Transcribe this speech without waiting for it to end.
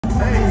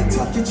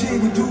Tuck your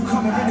chin, we do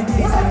come and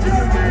renegades. And I feel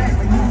your back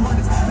like new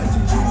runners. Let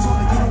you choose on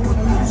it, you don't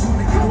wanna lose on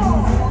it. Get a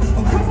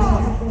move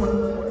on.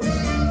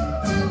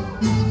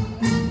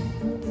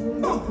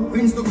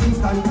 Wings to wings,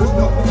 now you push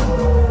up.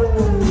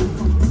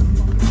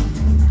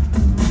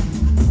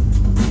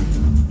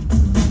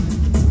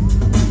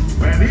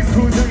 Man, these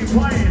crews ain't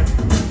playing.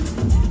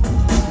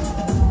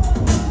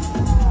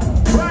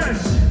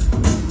 Fresh.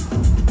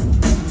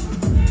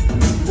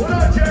 What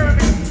up,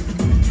 Jeremy?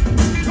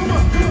 Come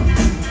on, come on.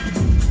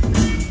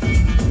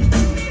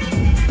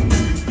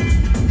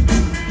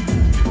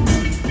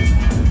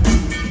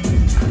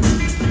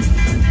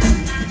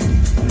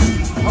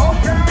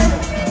 Okay.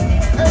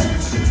 Hey.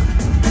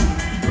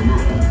 Come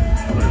on.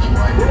 Let's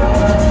light it up.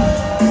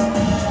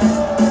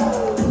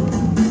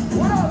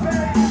 What up,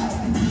 man?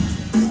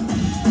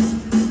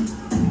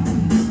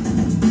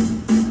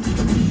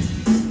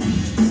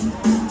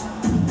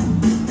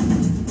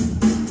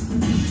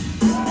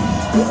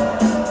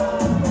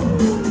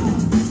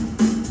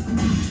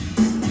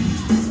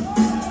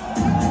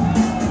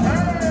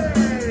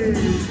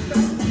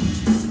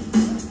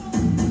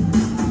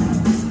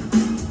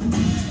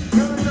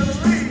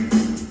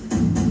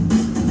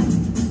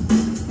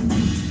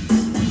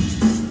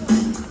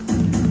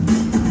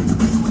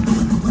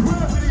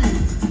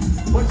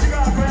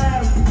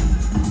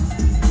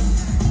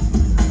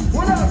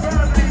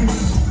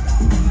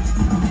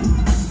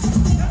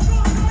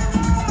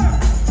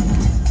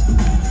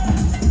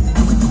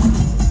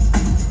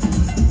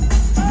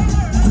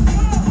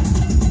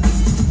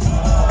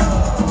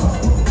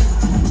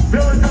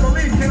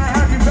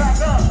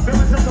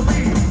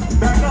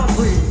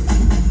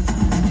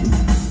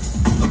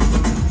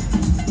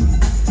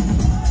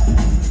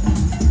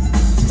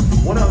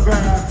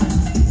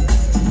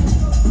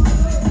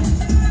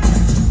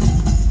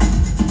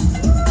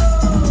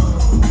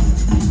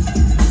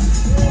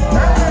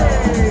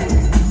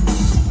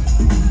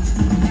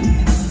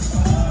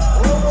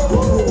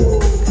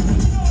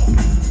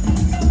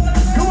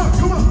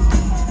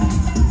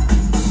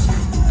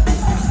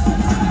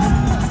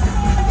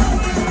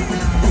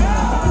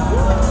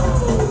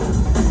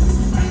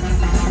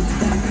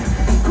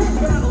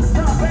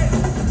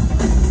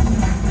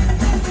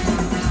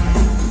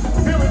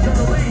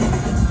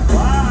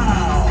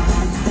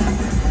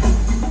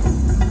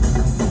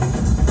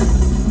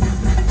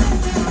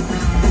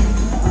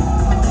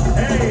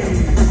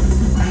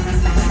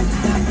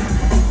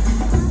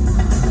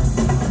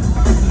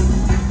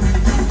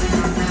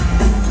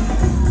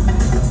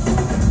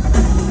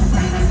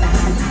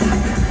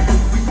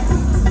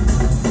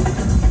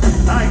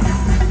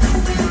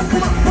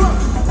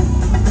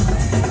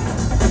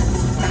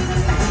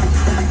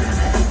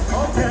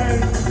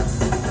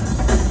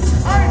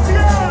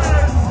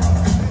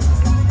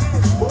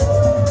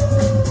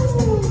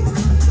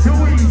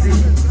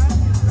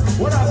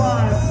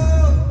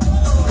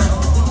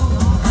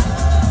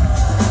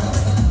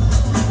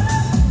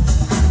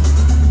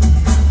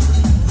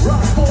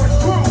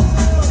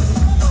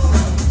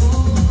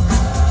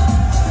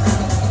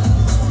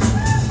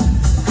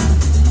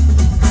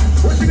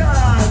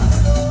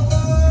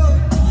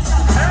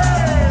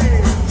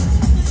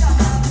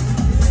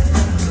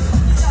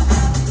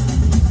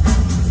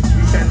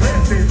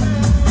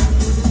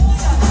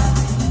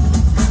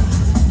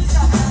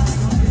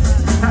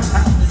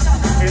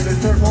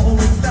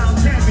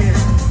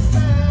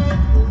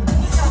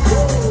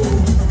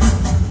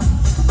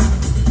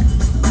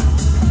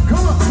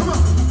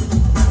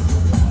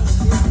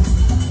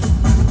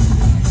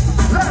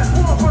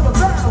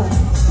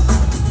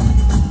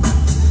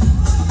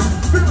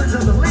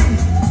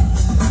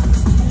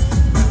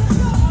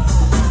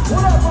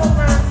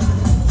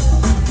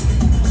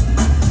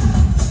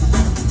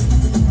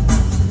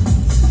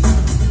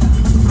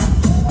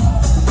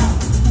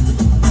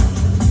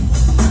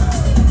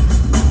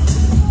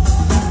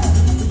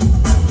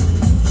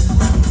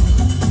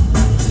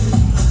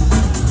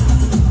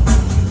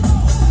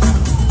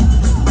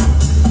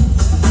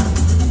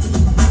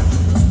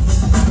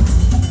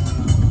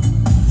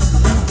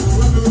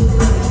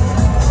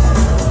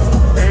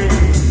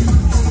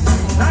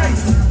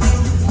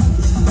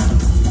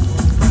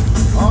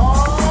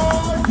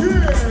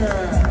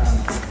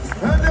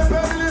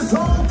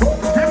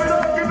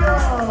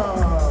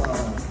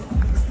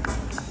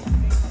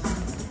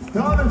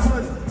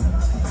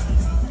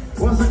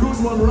 Was a good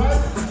one,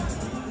 right?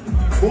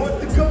 More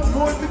to come,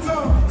 more to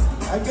come.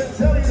 I can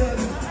tell you that.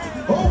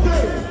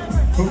 Okay.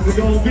 Who's it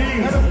gonna be?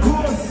 And of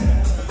course,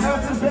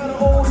 after that,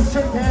 always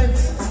shake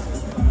hands.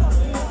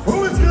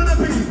 Who is gonna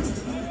be?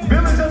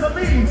 Village of the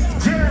League,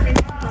 Jeremy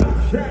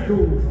Ives, Zeku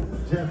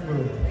Jeffro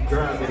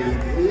Ives.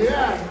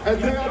 Yeah, and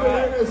the other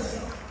winners.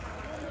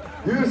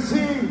 You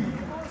see,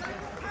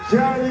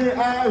 Jeremy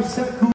Ives, Zeku.